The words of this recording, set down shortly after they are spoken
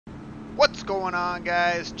What's going on,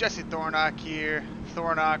 guys? Jesse Thornock here,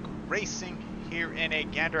 Thornock Racing, here in a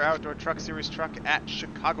Gander Outdoor Truck Series truck at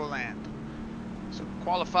Chicagoland. So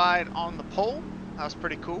qualified on the pole. That was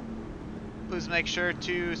pretty cool. Please make sure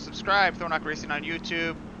to subscribe, Thornock Racing on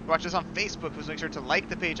YouTube. Watch us on Facebook. Please make sure to like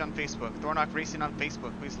the page on Facebook, Thornock Racing on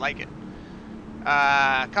Facebook. Please like it.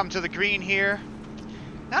 Come to the green here.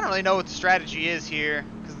 I don't really know what the strategy is here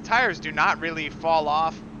because the tires do not really fall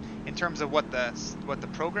off in terms of what the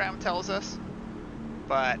program tells us,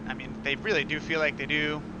 but I mean they really do feel like they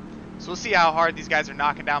do. So we'll see how hard these guys are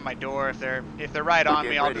knocking down my door. If they're right on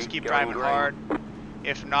me, I'll just keep driving hard.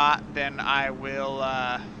 If not, then I will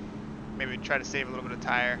maybe try to save a little bit of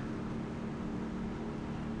tire.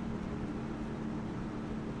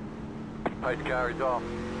 Pace car is off.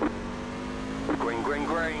 Green, green,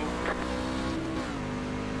 green.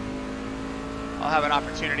 I'll have an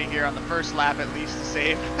opportunity here on the first lap at least to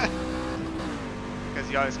save, because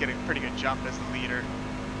you always get a pretty good jump as the leader.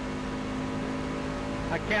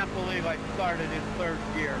 I can't believe I started in third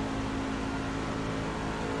gear.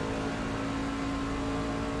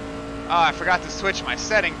 Oh, I forgot to switch my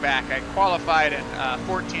setting back. I qualified in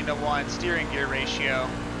 14:1 steering gear ratio,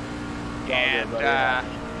 and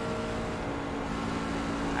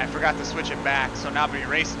I forgot to switch it back, so now I'll be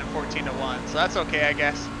racing in 14:1. So that's okay, I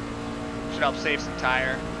guess. Should help save some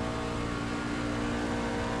tire.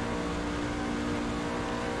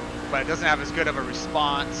 But it doesn't have as good of a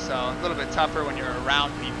response, so a little bit tougher when you're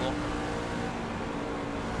around people.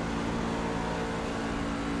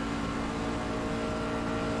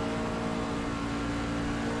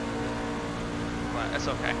 But that's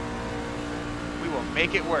okay. We will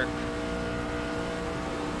make it work.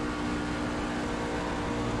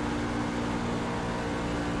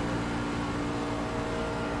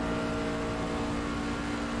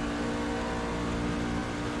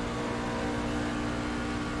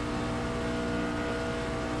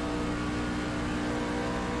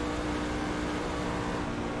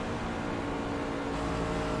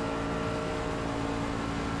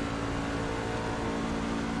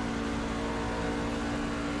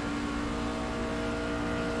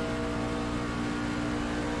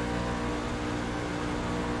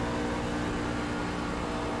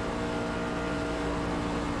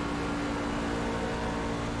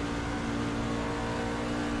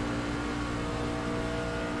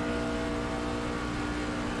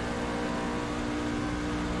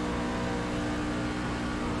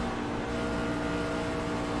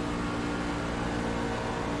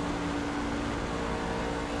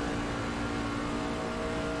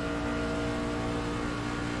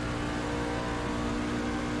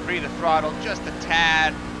 The throttle just a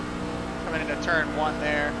tad, coming into turn 1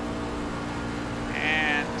 there,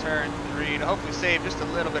 and turn 3 to hopefully save just a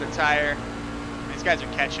little bit of tire. These guys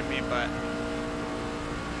are catching me, but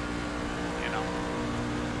you know,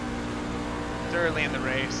 it's early in the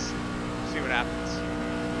race. See what happens.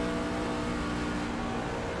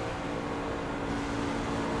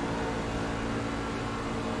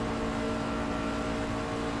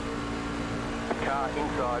 Car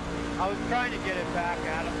inside. I was trying to get it back,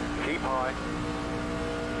 Adam. Keep high.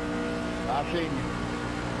 I've seen you.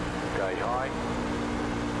 Stay high.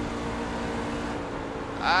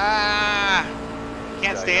 Ah,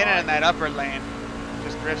 can't stay in it in that upper lane.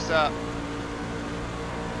 Just drifts up.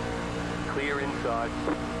 Clear inside.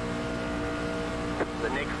 The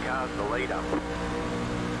next car's the leader.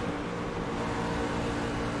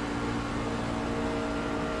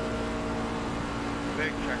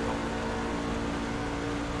 Big circle.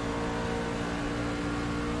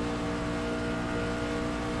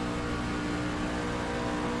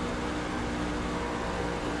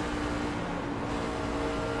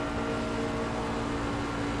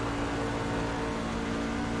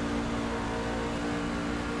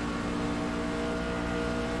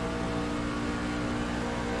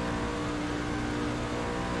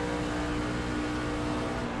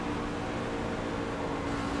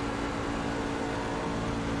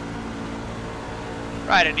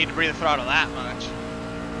 I didn't need to breathe the throttle that much.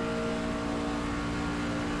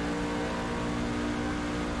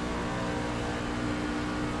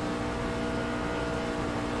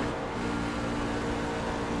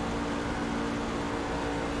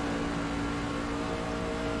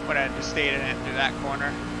 But I just stayed in it through that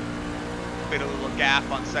corner. Made a little gap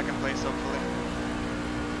on second place, hopefully.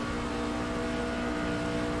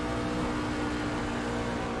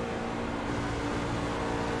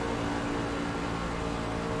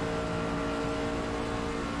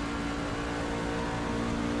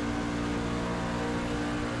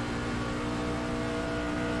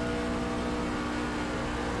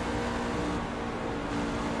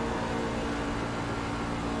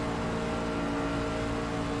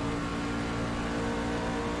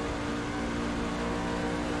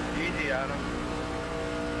 Adam.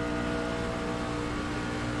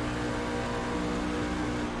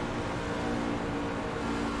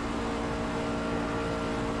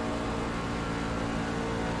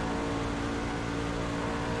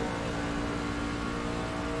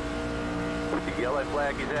 The yellow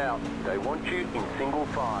flag is out. They want you in single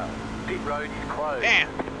file. Pit road is closed. Damn.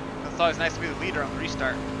 It's always nice to be the leader on the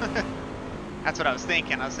restart. That's what I was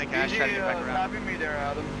thinking. I was thinking I should try to get back around. Snapping me there,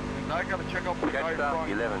 Adam. And I gotta check out the Catch up,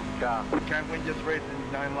 11, car. Can't win this race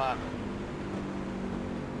in 9 laps.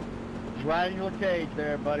 Just riding your cage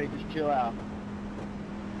there, buddy. Just chill out.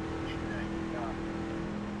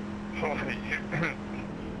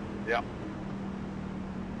 Yep.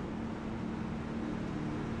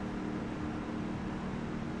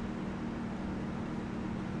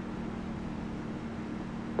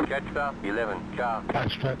 Catch up, 11, car.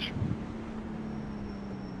 Stretch.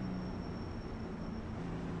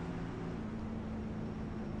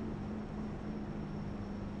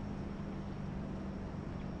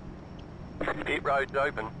 Pit road's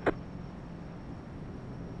open.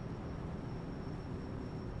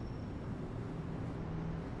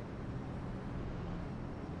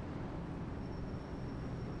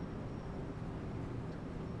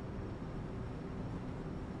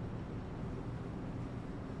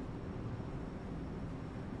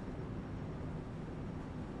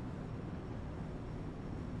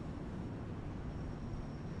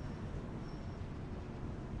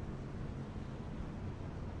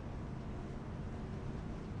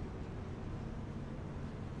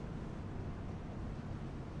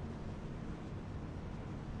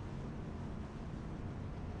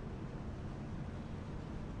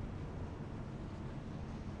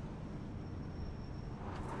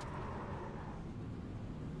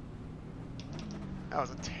 That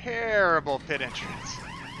was a terrible pit entrance.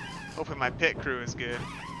 Hoping my pit crew is good.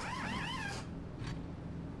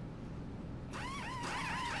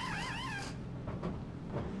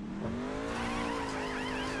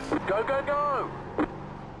 Go, go, go!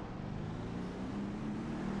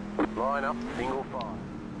 Line up, single file.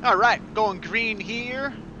 Alright, going green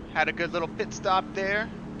here. Had a good little pit stop there.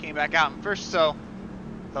 Came back out in first, so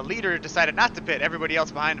the leader decided not to pit. Everybody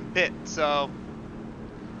else behind him pit, so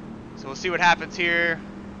we'll see what happens here.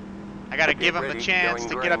 I gotta give him the chance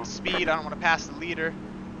to get up to speed. I don't want to pass the leader,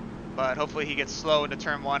 but hopefully he gets slow into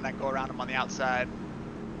turn 1 and I can go around him on the outside.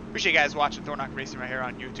 Appreciate you guys watching Thornock Racing right here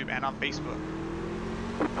on YouTube and on Facebook.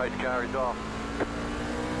 Post car is off.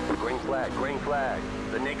 Green flag, green flag.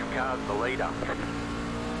 The next car's the leader.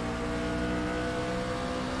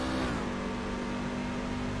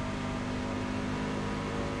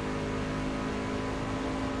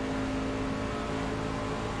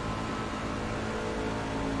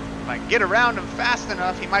 If I get around him fast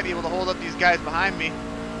enough, he might be able to hold up these guys behind me.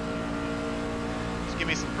 Just give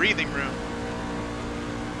me some breathing room.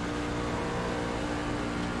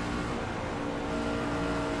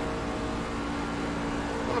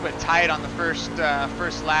 A little bit tight on the first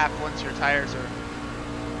lap once your tires are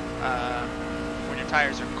when your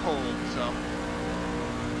tires are cold. So.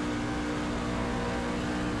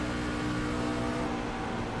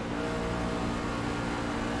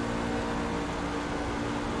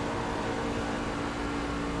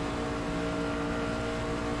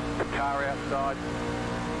 Car outside.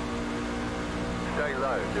 Stay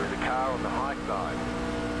low. There is a car on the high side.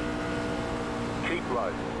 Keep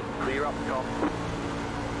low. Clear up top.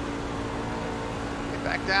 Get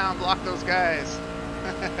back down. Block those guys.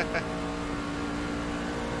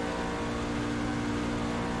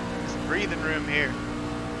 Some breathing room here.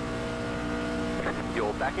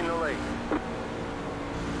 You're back in the lead.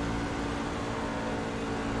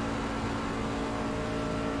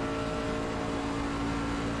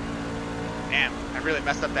 Damn, I really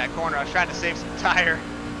messed up that corner. I was trying to save some tire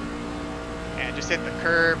and just hit the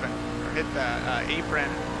curb or hit the apron.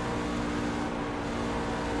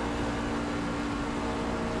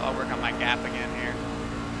 So I'll work on my gap again here.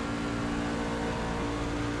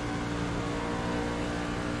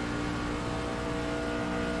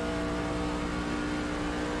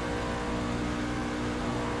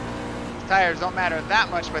 These tires don't matter that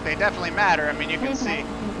much, but they definitely matter. I mean, you can see.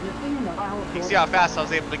 You can see how fast I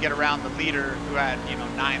was able to get around the leader who had,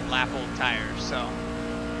 9-lap-old tires. So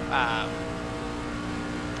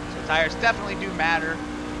tires definitely do matter,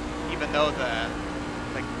 even though the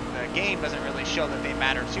game doesn't really show that they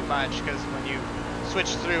matter too much, because when you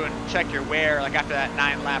switch through and check your wear, like after that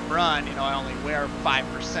 9-lap run, I only wear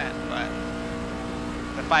 5%, but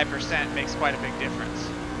the 5% makes quite a big difference.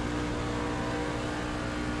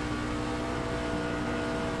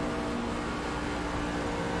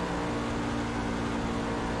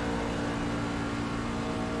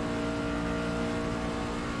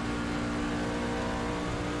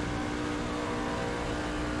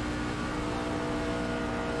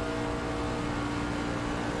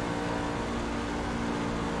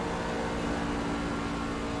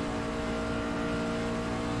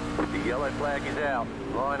 Yellow flag is out.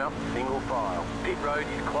 Line up, single file. Pit road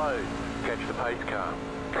is closed. Catch the pace car.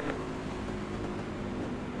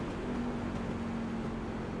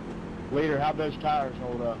 Leader, how'd those tires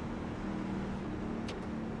hold up?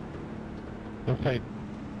 Okay.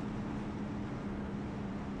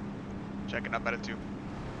 Checking up at it too.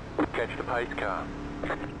 Catch the pace car.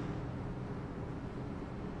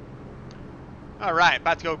 All right,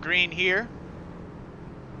 about to go green here.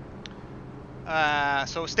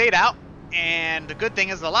 So stayed out, and the good thing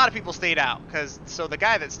is a lot of people stayed out, so the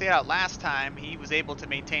guy that stayed out last time, he was able to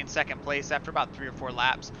maintain second place after about 3 or 4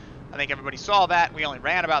 laps. I think everybody saw that. We only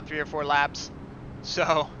ran about 3 or 4 laps,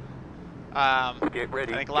 so Get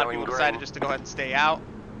ready. I think a lot of people decided green. just to go ahead and stay out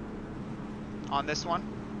on this one.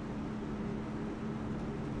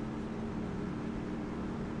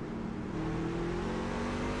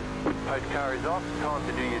 Pace car is off. Time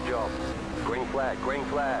to do your job. Green flag, green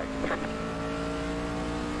flag.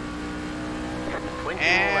 20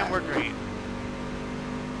 And laps. we're green.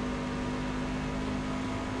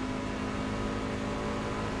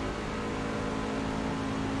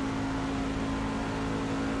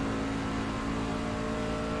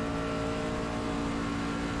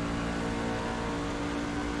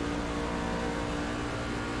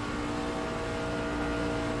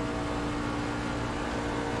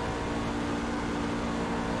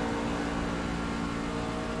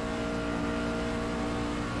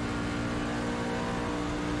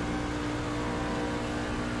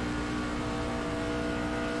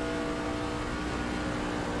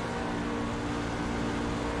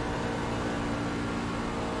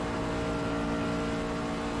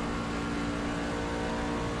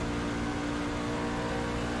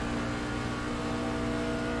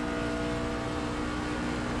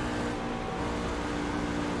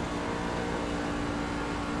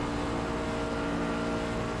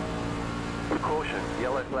 Caution,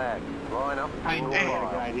 yellow flag. Line up, single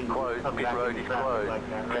file. Closed, pit road is closed.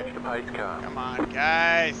 Catch the pace car. Come on,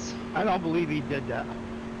 guys. I don't believe he did that.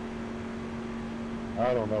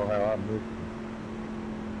 I don't know how I missed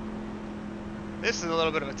This is a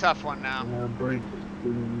little bit of a tough one now. it. Yeah, brakes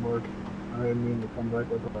didn't work. I didn't mean to come back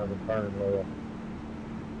with a turn left.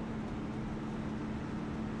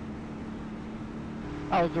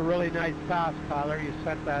 That was a really nice pass, Tyler. You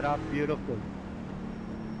set that up beautifully.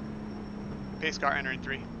 Pace car entering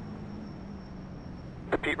 3.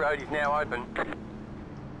 The pit road is now open.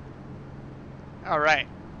 All right,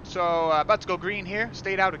 so about to go green here.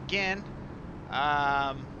 Stayed out again.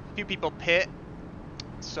 A few people pit.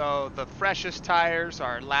 So the freshest tires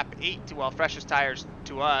are lap 8. Well, freshest tires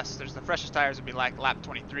to us. There's the freshest tires would be like lap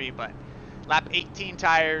 23, but lap 18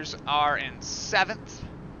 tires are in 7th.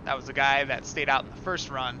 That was the guy that stayed out in the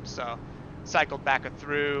first run, so cycled back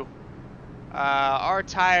through. Our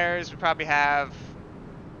tires, we probably have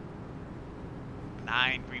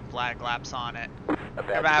 9 green flag laps on it. We're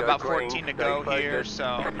gonna have about 14 to go here,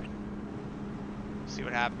 so see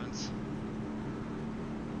what happens.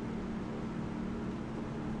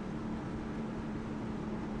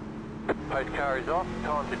 Pace car is off.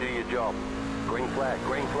 Time to do your job. Green flag,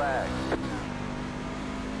 green flag.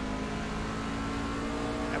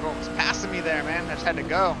 Everyone was passing me there, man. I just had to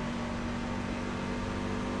go.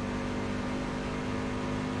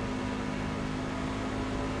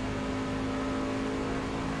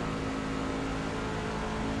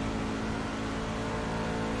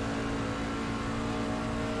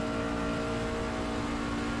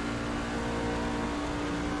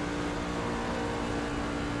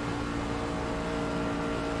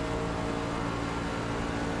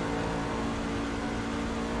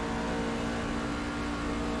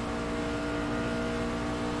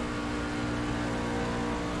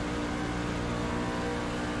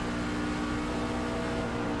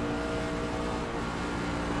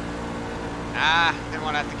 Didn't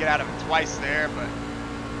want to have to get out of it twice there, but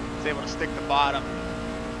was able to stick the bottom.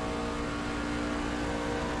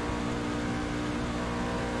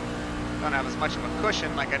 Don't have as much of a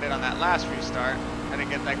cushion like I did on that last restart. I didn't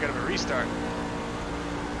get that good of a restart.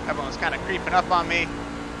 Everyone was kind of creeping up on me,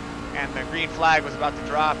 and the green flag was about to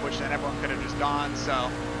drop, which then everyone could have just gone, so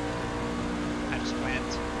I just went.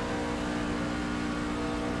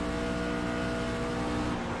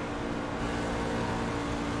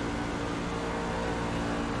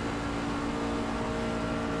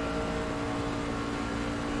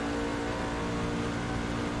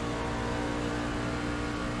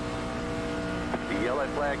 Yellow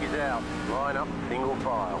flag is out. Line up, single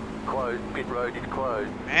file. Closed, pit road is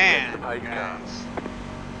closed. Man, Catch the pace car. guys.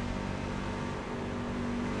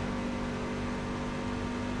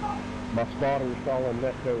 My spotter is calling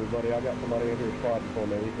net code, buddy. I got somebody in here spotting for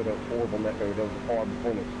me. He said that's horrible net code. There was a car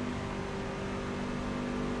between us.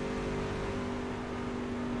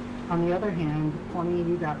 On the other hand, 20,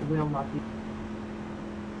 you got real lucky.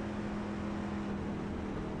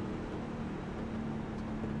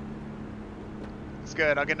 It's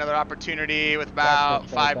good. I'll get another opportunity with about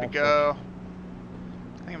 5 to go.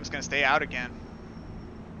 I think I'm just going to stay out again.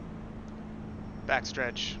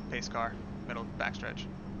 Backstretch, pace car, middle backstretch.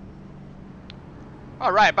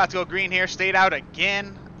 All right, about to go green here. Stayed out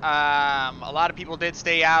again. A lot of people did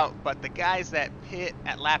stay out, but the guys that pit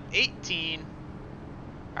at lap 18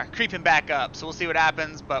 are creeping back up. So we'll see what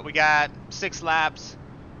happens, but we got 6 laps.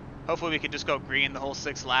 Hopefully we can just go green the whole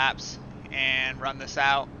 6 laps and run this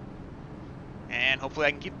out. And hopefully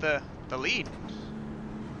I can keep the lead.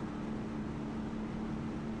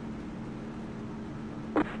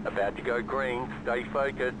 About to go green. Stay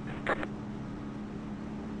focused.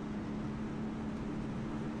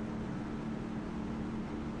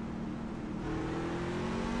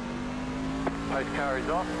 Post car is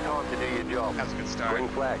off. Time to do your job. That was a good start. Green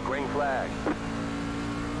flag. Green flag.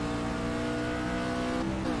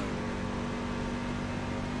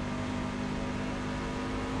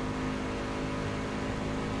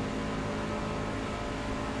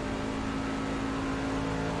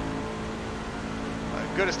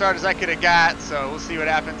 Good a start as I could have got, so we'll see what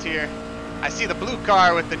happens here. I see the blue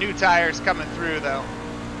car with the new tires coming through, though.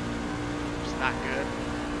 It's not good.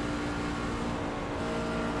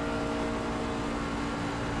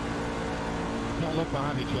 Don't look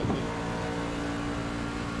behind you, Jesse.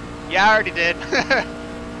 Yeah, I already did.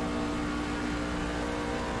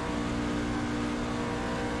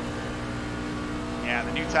 Yeah,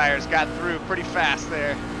 the new tires got through pretty fast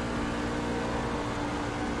there.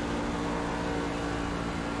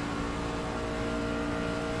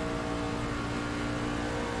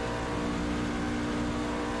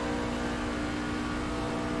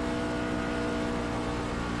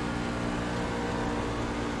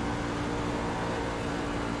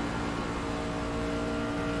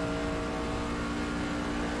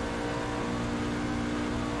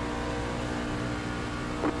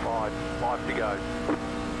 Five to go.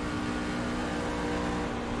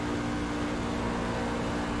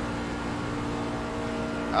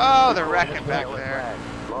 Oh, they're wrecking back there.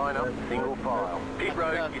 Line up, single file. Pit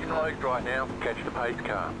road is closed right now. Catch the pace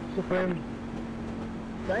car.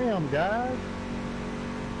 Damn, guys.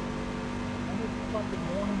 I need fucking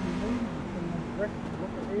warning you leave and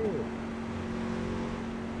look ahead.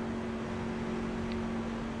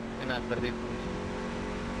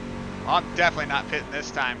 I'm definitely not pitting this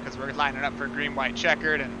time because we're lining up for green, white,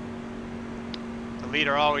 checkered, and the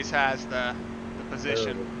leader always has the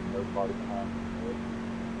position. Nobody behind me.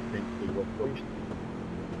 Can't see what's going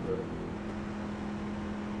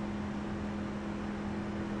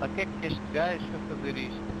on. Okay, guys,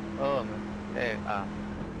 oh, hey,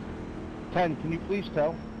 10, can you please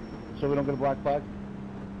tell so we don't get a black flag?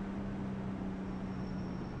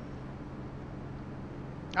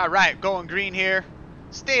 All right, going green here.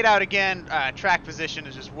 Stayed out again. Track position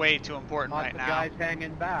is just way too important right now. Guys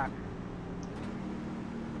hanging back.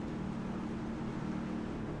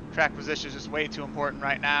 Track position is just way too important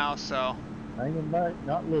right now. So. Hanging back,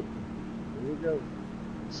 not looking. Here we go.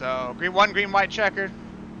 So green one, green, white, checkered.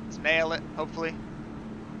 Let's nail it, hopefully,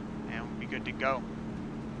 and we'll be good to go.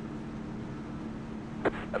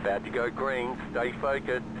 About to go green. Stay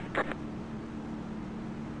focused.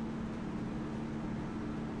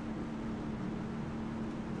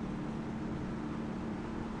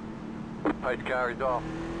 Post car is off.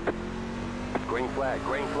 Green flag,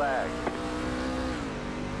 green flag.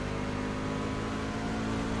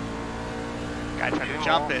 Guy tried to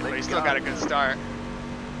jump it, but he still got a good start.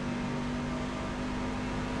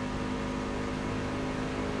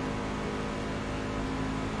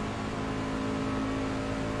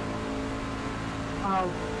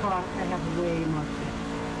 Oh, fuck, I have way more shit.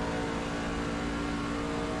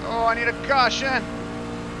 Oh, I need a caution.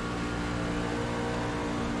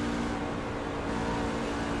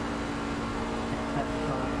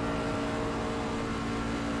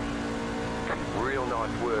 Real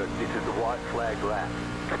nice work. This is the white flag lap.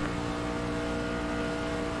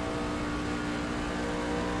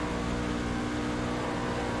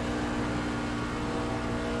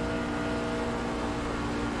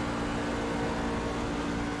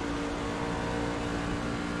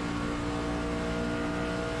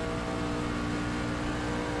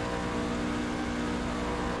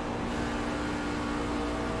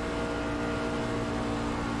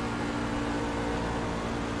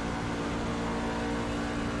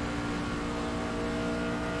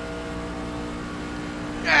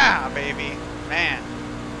 Yeah, baby. Man.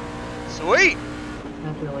 Sweet.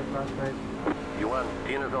 That's really frustrating. You won.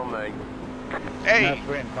 Dinner's on me. Hey. That's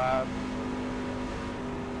green 5.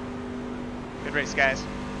 Good race, guys.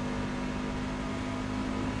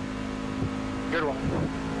 Good one.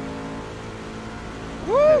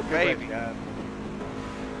 Woo, Good baby. race, guys.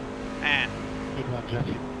 Man, Good one,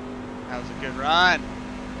 Jesse. that was a good run.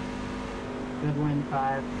 Good win,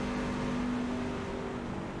 5.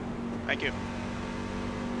 Thank you.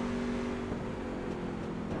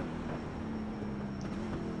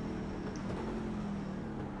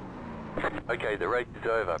 Okay, the race is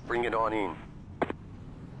over. Bring it on in.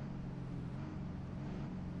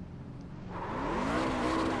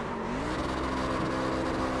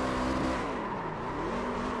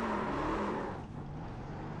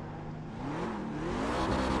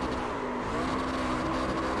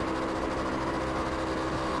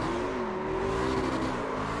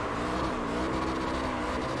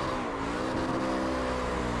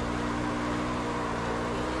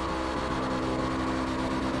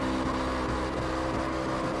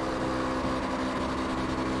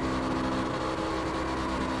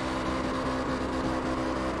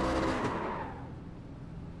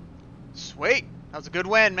 Sweet. That was a good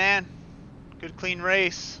win, man. Good clean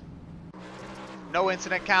race. No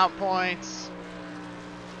incident count points.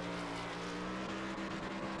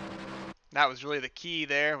 That was really the key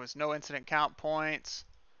there, was no incident count points.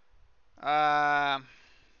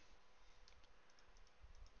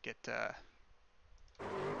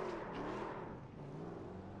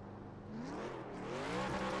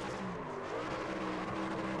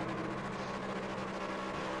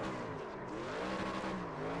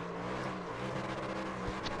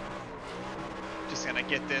 Just gonna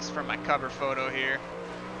get this for my cover photo here.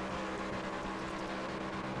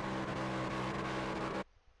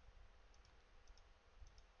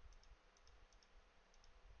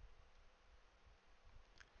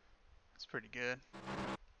 It's pretty good.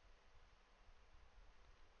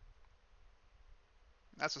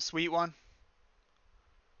 That's a sweet one.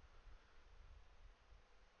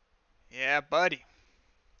 Yeah, buddy.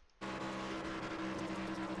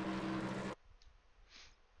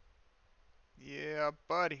 Yeah,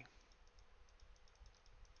 buddy.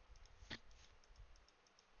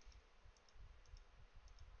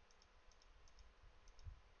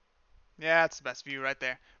 Yeah, that's the best view right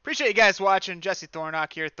there. Appreciate you guys watching. Jesse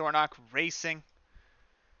Thornock here, Thornock Racing.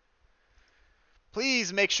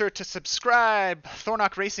 Please make sure to subscribe.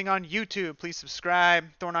 Thornock Racing on YouTube. Please subscribe.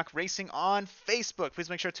 Thornock Racing on Facebook. Please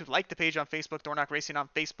make sure to like the page on Facebook. Thornock Racing on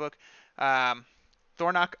Facebook.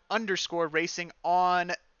 Thornock_Racing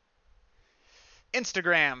on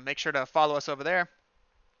Instagram. Make sure to follow us over there.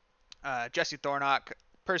 Jesse Thornock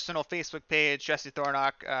personal Facebook page. Jesse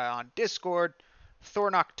Thornock on Discord.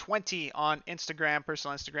 Thornock20 on Instagram,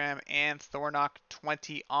 personal Instagram, and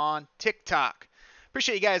Thornock20 on TikTok.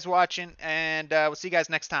 Appreciate you guys watching, and we'll see you guys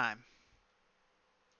next time.